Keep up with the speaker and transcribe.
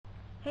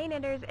Hey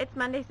knitters, it's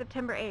Monday,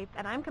 September 8th,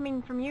 and I'm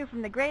coming from you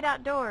from the great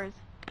outdoors,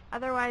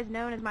 otherwise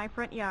known as my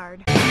front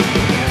yard.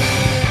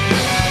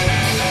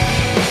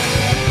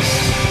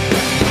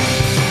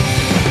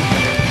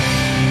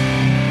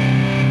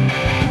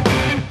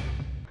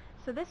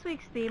 So this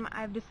week's theme,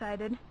 I've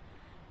decided,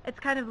 it's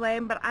kind of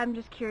lame, but I'm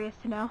just curious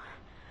to know.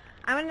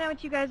 I want to know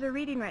what you guys are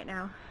reading right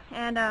now.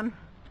 And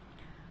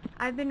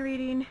I've been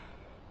reading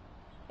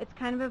It's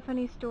Kind of a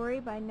Funny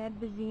Story by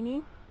Ned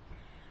Vizzini.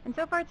 And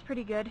so far it's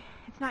pretty good.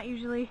 It's not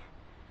usually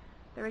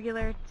the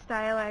regular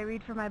style I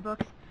read for my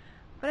books,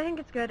 but I think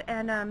it's good.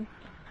 And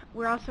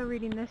we're also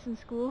reading this in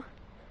school,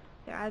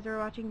 Their Eyes Are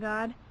Watching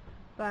God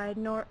by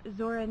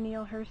Zora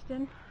Neale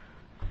Hurston.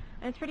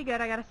 And it's pretty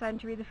good. I got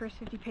assigned to read the first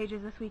 50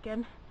 pages this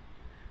weekend.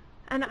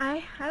 And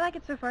I like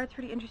it so far. It's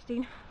pretty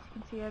interesting. As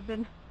you can see, I've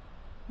been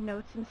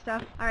notes and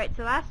stuff. Alright,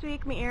 so last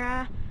week,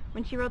 Mira,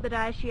 when she rolled the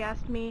dice, she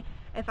asked me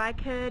if I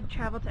could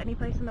travel to any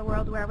place in the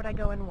world, where would I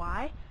go and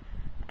why?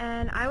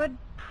 And I would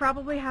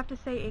probably have to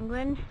say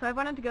England. So I've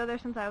wanted to go there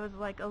since I was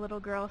like a little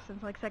girl,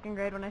 since like 2nd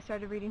grade when I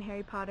started reading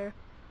Harry Potter.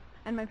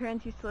 And my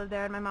parents used to live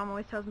there, and my mom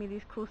always tells me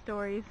these cool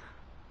stories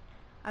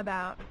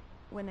about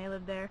when they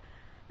lived there.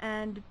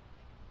 And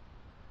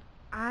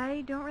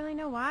I don't really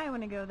know why I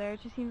want to go there.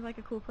 It just seems like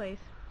a cool place.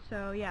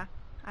 So yeah,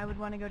 I would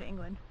want to go to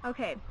England.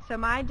 Okay, so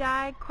my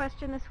die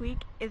question this week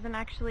isn't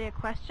actually a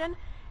question.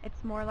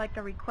 It's more like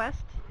a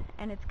request,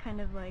 and it's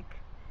kind of like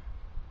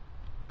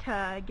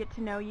to get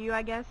to know you,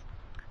 I guess.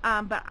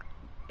 But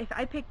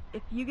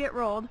if you get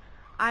rolled,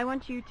 I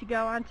want you to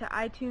go onto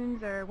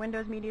iTunes or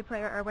Windows Media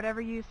Player or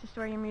whatever you use to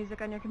store your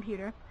music on your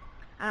computer,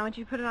 and I want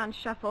you to put it on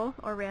shuffle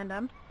or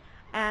random,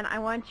 and I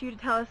want you to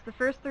tell us the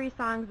first 3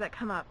 songs that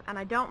come up, and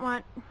I don't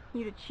want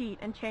you to cheat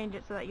and change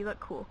it so that you look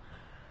cool.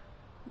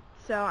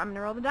 So I'm going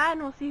to roll the die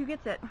and we'll see who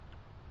gets it.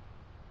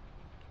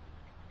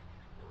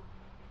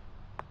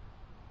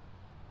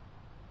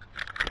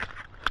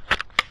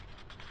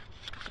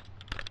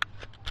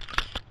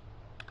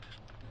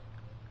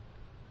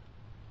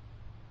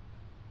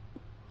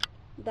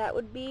 That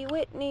would be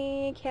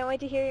Whitney. Can't wait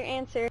to hear your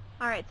answer.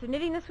 Alright, so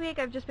knitting this week,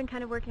 I've just been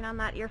kind of working on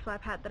that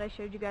earflap hat that I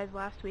showed you guys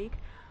last week.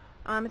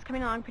 It's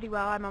coming along pretty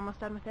well. I'm almost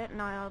done with it,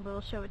 and I will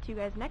show it to you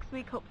guys next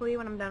week, hopefully,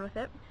 when I'm done with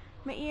it.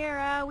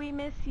 Maira, we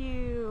miss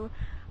you.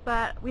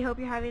 But we hope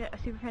you're having a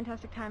super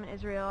fantastic time in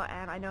Israel,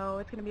 and I know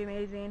it's going to be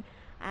amazing.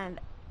 And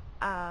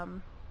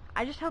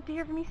I just hope to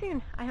hear from you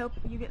soon. I hope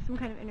you get some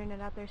kind of internet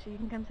out there so you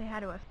can come say hi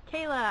to us.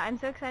 Kayla, I'm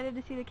so excited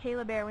to see the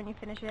Kayla bear when you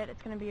finish it.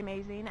 It's going to be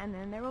amazing, and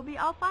then there will be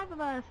all 5 of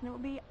us, and it will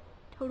be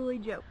totally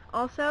joke.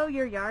 Also,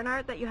 your yarn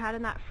art that you had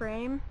in that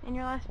frame in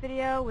your last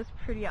video was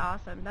pretty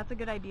awesome. That's a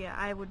good idea.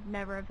 I would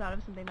never have thought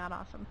of something that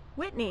awesome.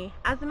 Whitney,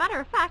 as a matter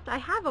of fact, I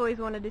have always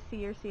wanted to see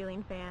your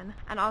ceiling fan.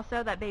 And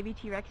also, that baby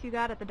T-Rex you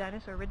got at the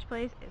Dinosaur Ridge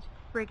place is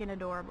freaking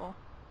adorable.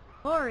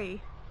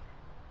 Lori,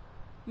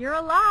 you're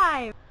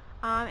alive!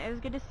 It was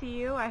good to see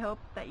you. I hope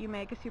that you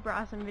make a super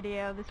awesome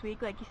video this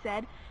week, like you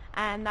said.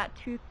 And that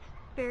tooth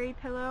fairy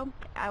pillow,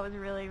 that was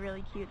really,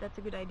 really cute. That's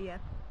a good idea.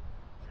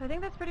 So I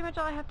think that's pretty much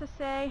all I have to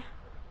say.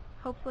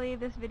 Hopefully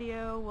this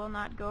video will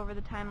not go over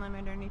the time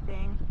limit or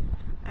anything.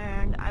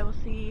 And I will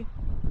see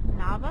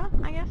Nava,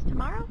 I guess,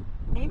 tomorrow?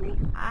 Maybe?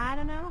 I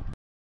don't know.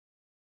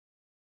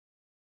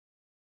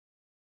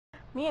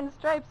 Me and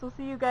Stripes will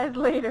see you guys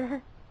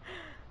later.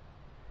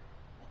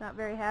 He's not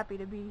very happy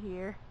to be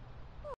here.